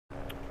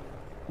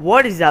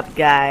What is up,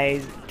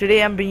 guys?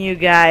 Today I'm bringing you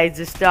guys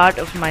the start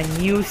of my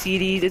new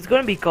series. It's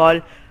gonna be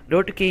called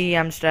Road to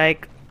K.E.M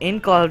Strike in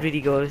Call of Duty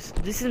Ghosts.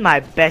 This is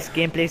my best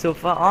gameplay so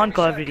far on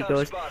Call of Duty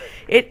Ghosts.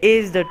 It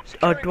is the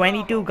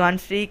 22 gun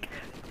streak.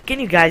 Can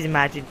you guys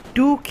imagine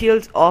 2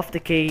 kills off the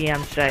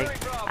K.E.M strike?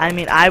 I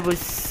mean, I was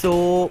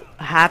so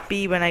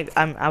happy when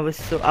I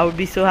would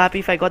be so happy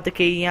if I got the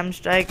K.E.M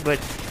strike, but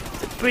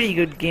it's a pretty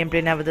good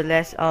gameplay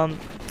nevertheless.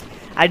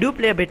 I do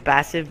play a bit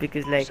passive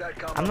because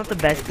I'm not the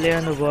best player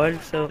in the world,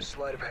 so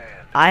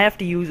I have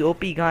to use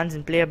OP guns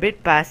and play a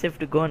bit passive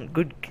to go on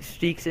good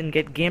streaks and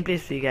get gameplays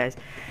for you guys.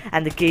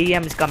 And the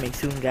K.E.M is coming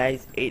soon,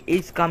 guys. It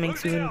is coming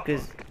soon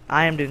because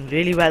I am doing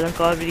really well on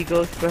Call of Duty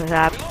Ghosts.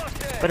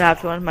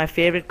 Perhaps one of my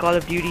favorite Call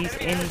of Duties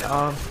in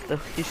the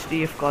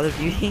history of Call of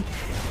Duty.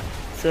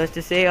 So as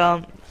to say,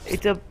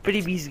 it's a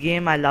pretty beast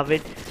game. I love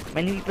it.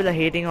 Many people are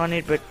hating on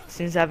it, but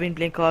since I've been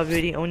playing Call of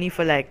Duty only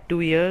for like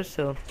 2 years,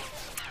 so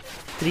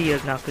 3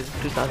 years now, because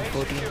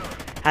 2014.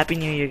 Happy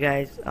New Year,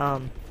 guys. I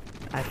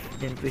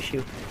didn't wish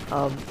you.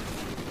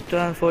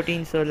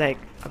 2014, so like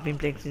I've been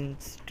playing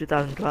since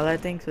 2012, I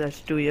think. So that's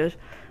 2 years.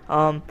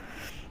 And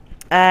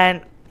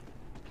I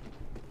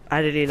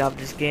really love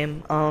this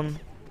game.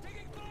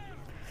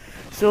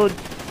 So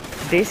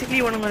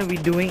basically, what I'm gonna be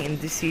doing in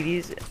this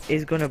series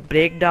is gonna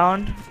break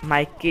down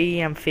my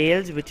K.E.M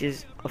fails, which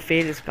is a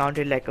fail is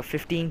counted like a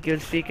 15 kill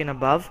streak and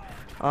above.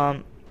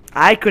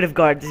 I could have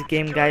got this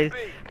game, guys,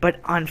 but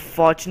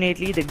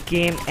unfortunately the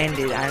game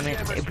ended. I mean,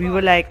 we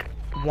were like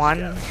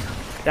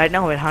right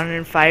now we're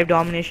 105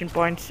 domination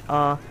points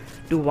to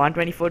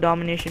 124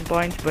 domination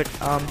points, but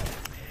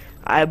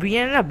we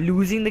ended up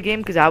losing the game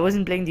because I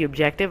wasn't playing the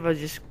objective. I was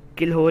just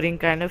kill hoarding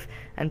kind of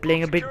and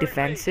playing a bit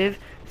defensive.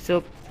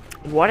 So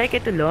what I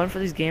get to learn for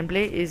this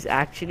gameplay is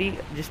actually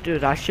just to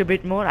rush a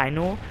bit more. I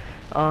know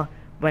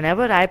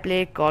whenever I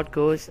play COD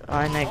Ghosts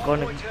and I got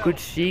a good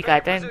streak, I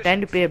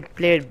tend to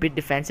play a bit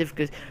defensive,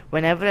 because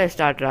whenever I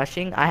start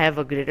rushing, I have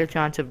a greater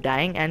chance of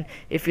dying, and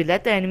if you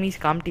let the enemies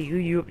come to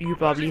you, you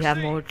probably have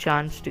more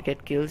chance to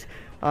get kills.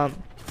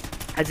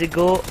 As I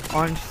go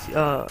on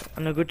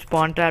a good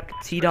spawn trap,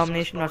 C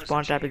domination or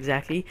spawn trap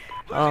exactly.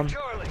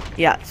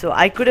 Yeah, so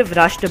I could have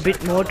rushed a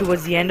bit more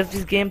towards the end of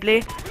this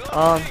gameplay,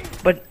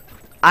 but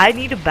I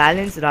need to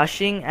balance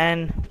rushing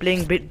and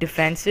playing a bit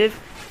defensive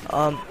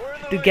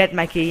to get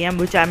my K.E.M,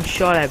 which I'm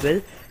sure I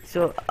will.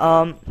 So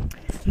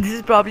this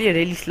is probably a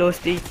really slow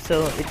streak,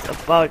 so it's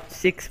about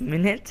 6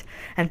 minutes,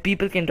 and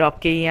people can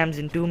drop K.E.Ms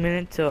in 2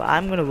 minutes, so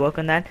I'm gonna work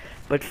on that.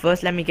 But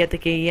first let me get the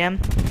K.E.M,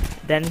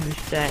 then we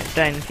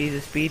try and increase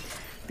the speed.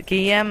 The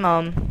K.E.M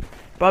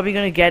probably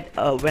gonna get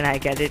when I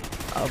get it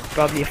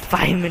probably a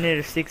 5-minute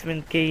or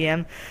 6-minute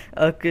K.E.M,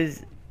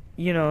 because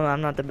you know I'm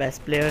not the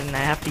best player and I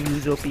have to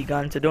use OP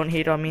guns, so don't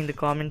hate on me in the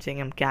comments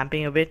saying I'm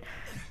camping a bit,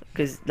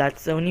 because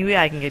that's the only way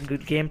I can get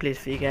good gameplays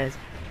for you guys.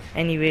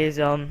 Anyways,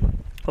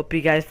 hope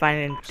you guys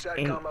find it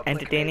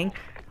entertaining.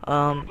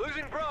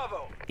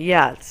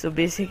 Yeah, so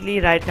basically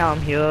right now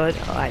I'm here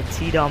at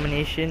C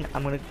domination.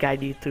 I'm gonna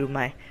guide you through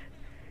my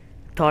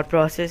thought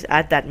process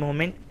at that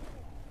moment.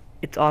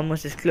 It's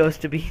almost as close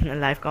to being a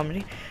live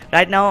comedy.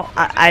 Right now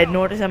I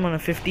notice I'm on a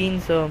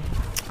 15, so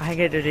I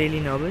get really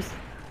nervous,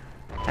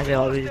 as I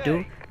always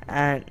do,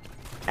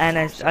 and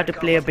I start to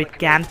play a bit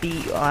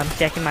campy. I'm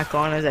checking my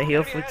corners, I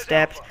hear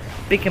footsteps,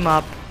 pick him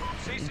up.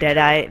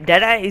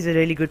 Deadeye is a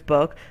really good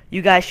perk.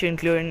 You guys should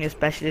include it in your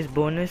specialist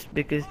bonus,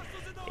 because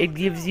it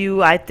gives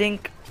you, I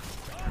think,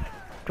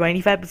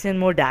 25%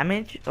 more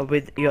damage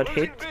with your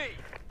hit,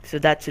 so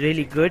that's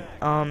really good.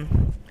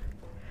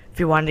 If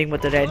you're wondering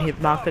what the red hit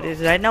marker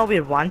is, right now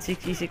we're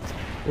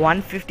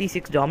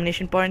 156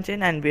 domination points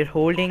in, and we're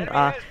holding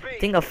I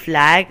think a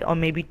flag or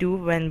maybe 2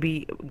 when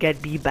we get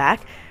B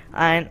back.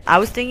 And I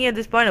was thinking at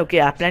this point, okay,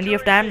 I have plenty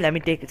of time, let me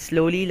take it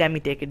slowly, let me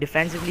take it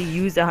defensively,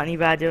 use the honey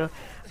badger,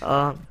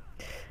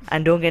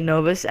 and don't get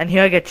nervous. And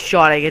here I get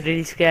shot, I get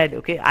really scared.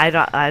 Okay, I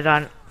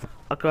run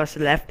across the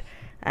left,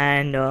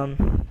 and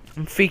I'm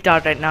freaked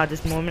out right now at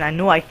this moment. I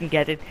know I can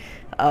get it,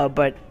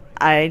 but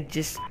I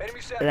just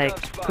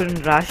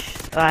couldn't rush,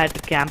 so I had to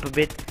camp a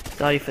bit.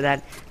 Sorry for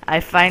that. I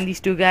find these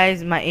 2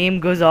 guys, my aim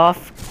goes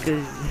off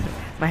because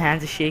my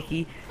hands are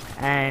shaky,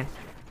 and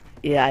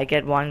yeah, I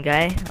get 1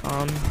 guy.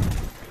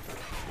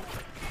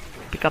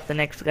 Pick up the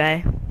next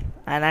guy,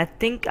 and I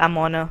think I'm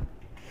on a,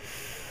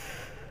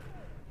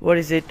 what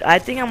is it? I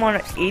think I'm on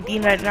a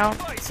 18 right now.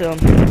 So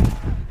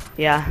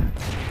yeah,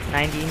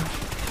 19.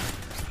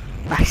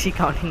 I'm actually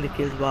counting the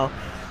kills. Wow.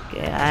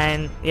 Okay,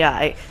 and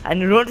yeah, I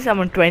notice I'm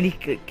on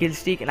 20 kill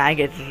streak, and I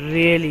get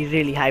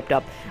really hyped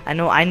up. I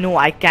know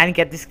I can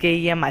get this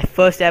K.E.M, my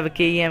first ever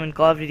K.E.M in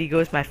Call of Duty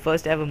Ghosts, my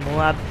first ever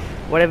Moab,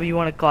 whatever you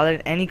want to call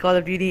it, any Call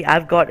of Duty.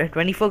 I've got a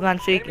 24 gun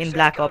streak in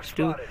Black Ops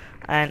 2,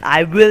 and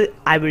I will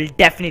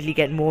definitely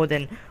get more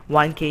than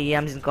 1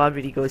 K.E.Ms in Call of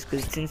Duty Ghosts,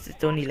 because since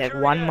it's only like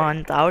 1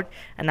 month out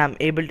and I'm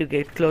able to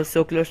get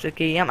so close to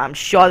K.E.M, I'm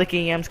sure the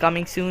K.E.M's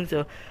coming soon.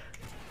 So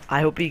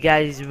I hope you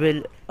guys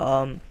will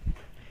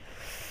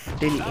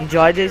really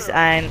enjoy this,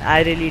 and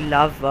I really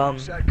love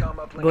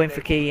going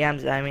for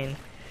K.E.Ms. I mean,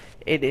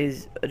 it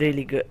is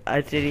really good.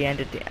 It's really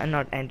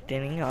not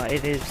entertaining.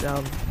 It is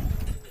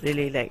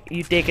really like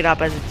you take it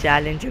up as a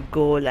challenge, a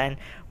goal, and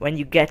when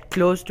you get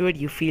close to it,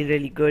 you feel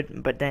really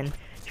good. But then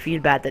you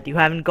feel bad that you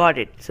haven't got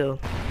it. So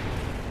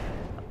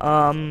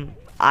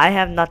I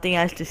have nothing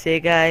else to say,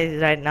 guys.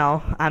 Right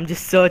now I'm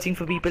just searching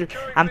for people.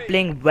 I'm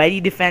playing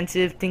very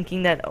defensive,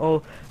 thinking that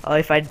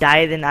if I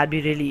die then I'd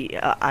be really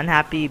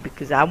unhappy,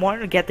 because I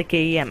wanted to get the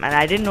K.E.M. and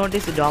I didn't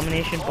notice the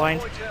domination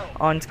points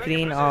on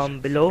screen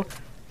below.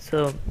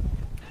 So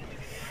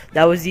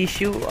that was the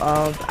issue.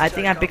 I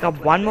think I pick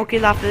up one more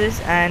kill after this,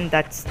 and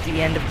that's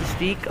the end of the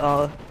streak.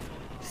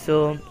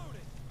 So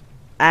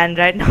and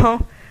right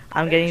now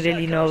I'm getting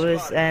really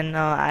nervous, and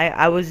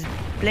I was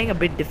playing a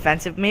bit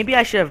defensive. Maybe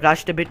I should have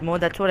rushed a bit more.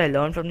 That's what I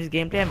learned from this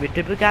gameplay. And we're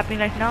triple capping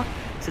right now,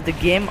 so the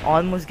game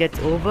almost gets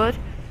over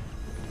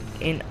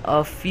in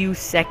a few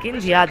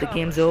seconds. Yeah, the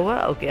game's over.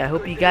 Okay, I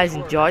hope you guys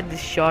enjoyed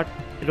this short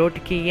road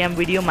to K.E.M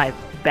video, my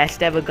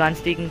best ever gun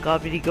streak in Call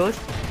of Duty Ghost.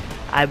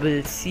 I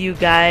will see you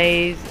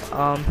guys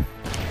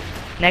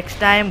next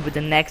time with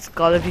the next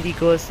Call of Duty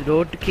Ghost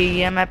Road to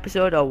K.E.M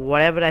episode, or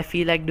whatever I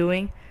feel like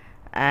doing.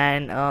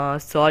 And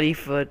sorry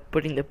for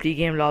putting the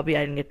pre-game lobby.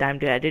 I didn't get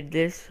time to edit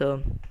this.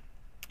 So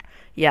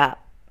yeah,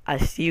 I'll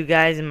see you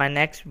guys in my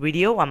next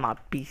video. I'm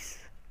out. Peace.